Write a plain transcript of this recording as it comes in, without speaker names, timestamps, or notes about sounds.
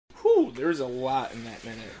there's a lot in that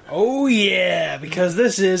minute. Oh, yeah, because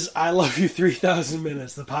this is I Love You 3000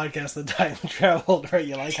 Minutes, the podcast that time traveled, right?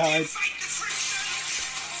 You like how I...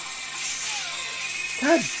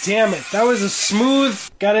 God damn it. That was a smooth...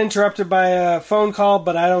 Got interrupted by a phone call,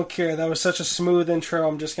 but I don't care. That was such a smooth intro.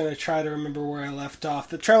 I'm just going to try to remember where I left off.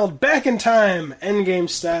 That traveled back in time, Endgame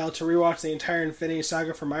style, to rewatch the entire Infinity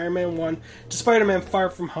Saga from Iron Man 1 to Spider-Man Far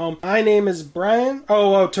From Home. My name is Brian.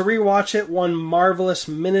 Oh, to rewatch it one marvelous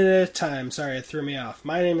minute at a time. Sorry, it threw me off.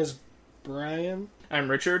 My name is Brian. I'm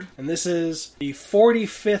Richard. And this is the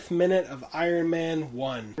 45th minute of Iron Man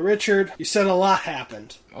 1. Richard, you said a lot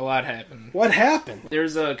happened. A lot happened. What happened?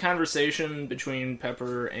 There's a conversation between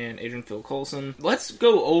Pepper and Agent Phil Coulson. Let's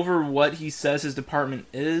go over what he says his department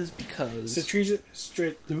is, because...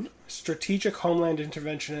 Strategic Homeland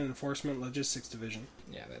Intervention and Enforcement Logistics Division.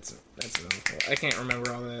 Yeah, that's a mouthful. I can't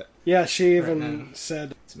remember all that. Yeah, she even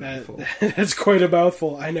said that it's quite a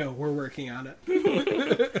mouthful. I know, we're working on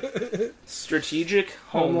it. Strategic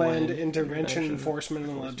Homeland Intervention, Enforcement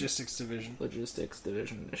and Logistics Division. Logistics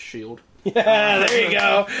Division, S.H.I.E.L.D. Yeah, there you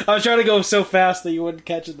go. I was trying to go so fast that you wouldn't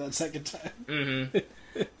catch it that second time. Mm-hmm.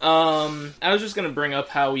 I was just going to bring up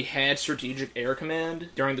how we had Strategic Air Command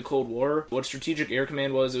during the Cold War. What Strategic Air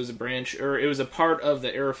Command was, it was a branch, or it was a part of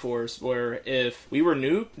the Air Force where if we were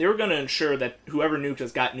nuked, they were going to ensure that whoever nuked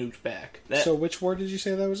us got nuked back. So which war did you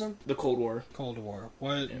say that was in? The Cold War. Cold War.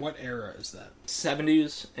 What era is that?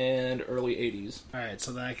 70s and early 80s. Alright,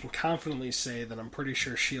 so then I can confidently say that I'm pretty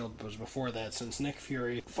sure S.H.I.E.L.D. was before that, since Nick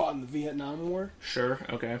Fury fought in the Vietnam War. Sure,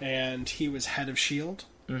 okay. And he was head of S.H.I.E.L.D.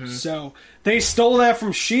 Mm-hmm. So they stole that from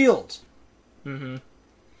S.H.I.E.L.D. Mm-hmm.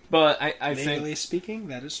 But I think... Legally speaking,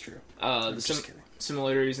 that is true. I'm just kidding.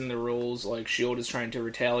 Similarities in the roles, like S.H.I.E.L.D. is trying to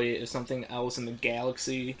retaliate if something else in the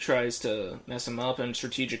galaxy tries to mess them up, and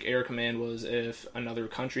Strategic Air Command was if another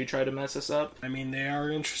country tried to mess us up. I mean, they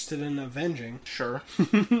are interested in avenging. Sure.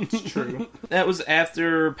 It's true. That was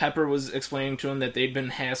after Pepper was explaining to him that they'd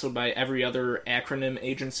been hassled by every other acronym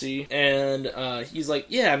agency, and he's like,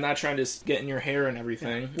 yeah, I'm not trying to get in your hair and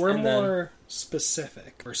everything. Yeah. We're more...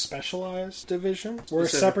 specific or specialized division. We're a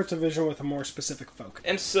separate division with a more specific focus.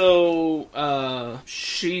 And so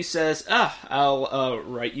she says, I'll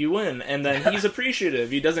write you in. And then he's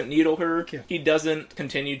appreciative. He doesn't needle her. He doesn't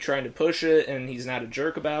continue trying to push it, and he's not a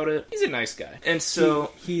jerk about it. He's a nice guy. And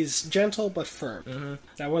so... He's gentle but firm. Mm-hmm.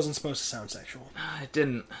 That wasn't supposed to sound sexual. It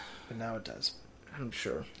didn't. But now it does. I'm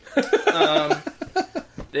sure.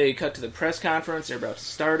 They cut to the press conference. They're about to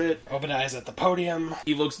start it. Obadiah's at the podium.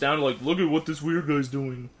 He looks down like, look at what this weird guy's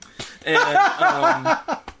doing. And,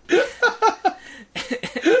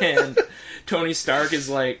 and Tony Stark is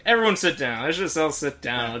like, everyone sit down. Let's just all sit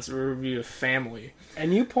down. Let's review a family.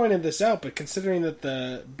 And you pointed this out, but considering that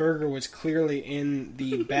the burger was clearly in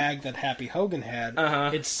the bag that Happy Hogan had,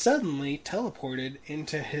 it suddenly teleported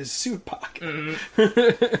into his suit pocket.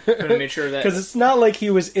 Mm-hmm. Make sure that... Because it's not like he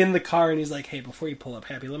was in the car and he's like, hey, before you pull up,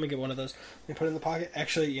 Happy, let me get one of those. And put it in the pocket.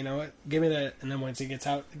 Actually, you know what? Give me that, and then once he gets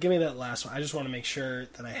out, give me that last one. I just want to make sure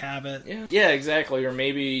that I have it. Yeah, exactly. Or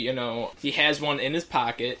maybe, he has one in his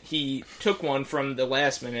pocket. He took one from the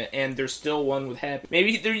last minute, and there's still one with Happy.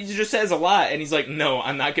 Maybe he just has a lot, and he's like, no,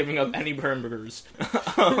 I'm not giving up any hamburgers.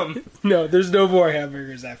 No, there's no more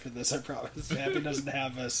hamburgers after this, I promise. Happy doesn't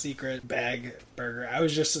have a secret bag burger. I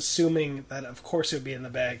was just assuming that, of course, it would be in the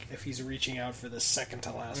bag if he's reaching out for the second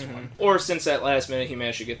to last one. Or since that last minute, he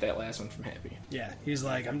managed to get that last one from Happy. Yeah, he's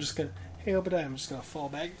like, hey, Obadiah, I'm just going to fall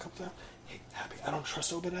back a couple times. Hey, Happy, I don't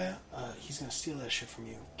trust Obadiah. He's going to steal that shit from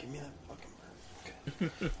you. Give me that fucking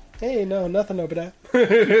burger. Okay. Hey, no, nothing, Obadiah.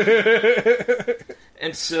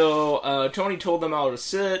 And so Tony told them all to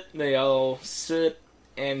sit. They all sit,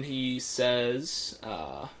 and he says,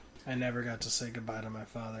 I never got to say goodbye to my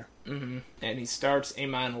father. Mm-hmm. And he starts a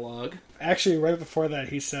monologue. Actually, right before that,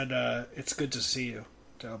 he said, it's good to see you,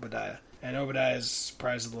 to Obadiah. And Obadiah is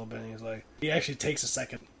surprised a little bit, and he's like... He actually takes a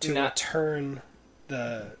second to return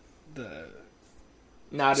the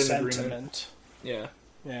not sentiment. Yeah.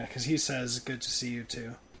 Yeah, because he says, good to see you,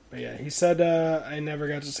 too. But yeah, he said, I never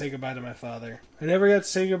got to say goodbye to my father. I never got to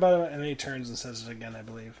say goodbye to my... And then he turns and says it again, I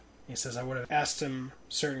believe. He says, I would have asked him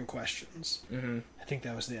certain questions. Mm-hmm. I think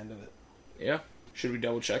that was the end of it. Yeah. Should we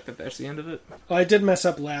double check that that's the end of it? Well, I did mess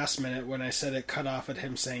up last minute when I said it cut off at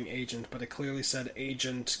him saying agent, but it clearly said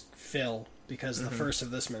Agent Phil, because the first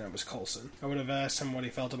of this minute was Coulson. I would have asked him what he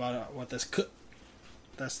felt about what this could...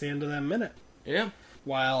 That's the end of that minute. Yeah.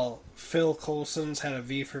 While Phil Coulson's had a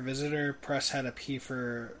V for visitor, Press had a P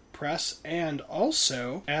for press, and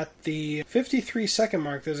also, at the 53-second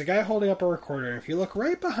mark, there's a guy holding up a recorder, and if you look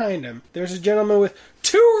right behind him, there's a gentleman with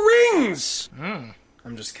 2 rings!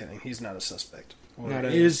 I'm just kidding. He's not a suspect. Or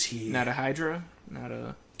is he? Not a Hydra? Not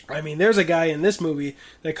a... I mean, there's a guy in this movie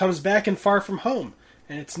that comes back in Far From Home,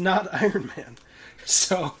 and it's not Iron Man.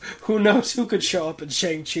 So, who knows who could show up in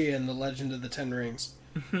Shang-Chi and The Legend of the Ten Rings.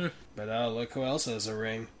 But look who else has a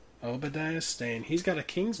ring. Obadiah Stane. He's got a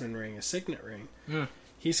Kingsman ring, a signet ring. Mm.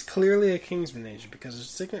 He's clearly a Kingsman agent, because a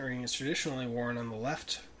signet ring is traditionally worn on the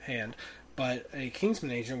left hand, but a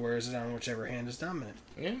Kingsman agent wears it on whichever hand is dominant.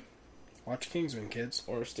 Yeah. Watch Kingsman, kids.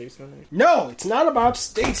 Or a Statesman. No, it's not about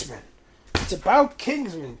Statesman. It's about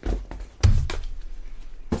Kingsman.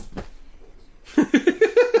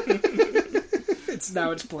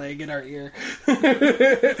 It's playing in our ear.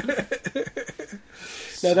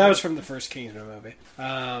 No, that was from the first Kingsman movie.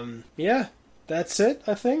 Yeah, that's it,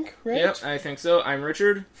 I think, right? Yep, I think so. I'm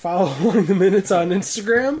Richard. Follow Along the Minutes on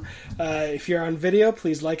Instagram. If you're on video,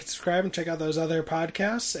 please like and subscribe and check out those other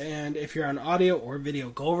podcasts. And if you're on audio or video,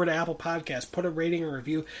 go over to Apple Podcasts, put a rating or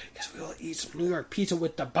review, because we will eat some New York pizza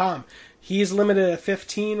with the bomb. He's limited at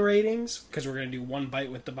 15 ratings, because we're going to do one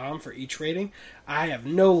bite with the bomb for each rating. I have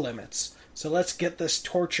no limits. So let's get this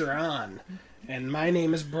torture on. And my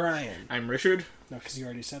name is Brian. I'm Richard. No, because you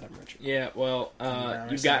already said I'm Richard. Yeah, well,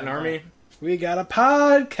 you've got an army. We got a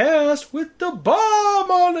podcast with the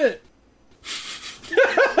bomb on it.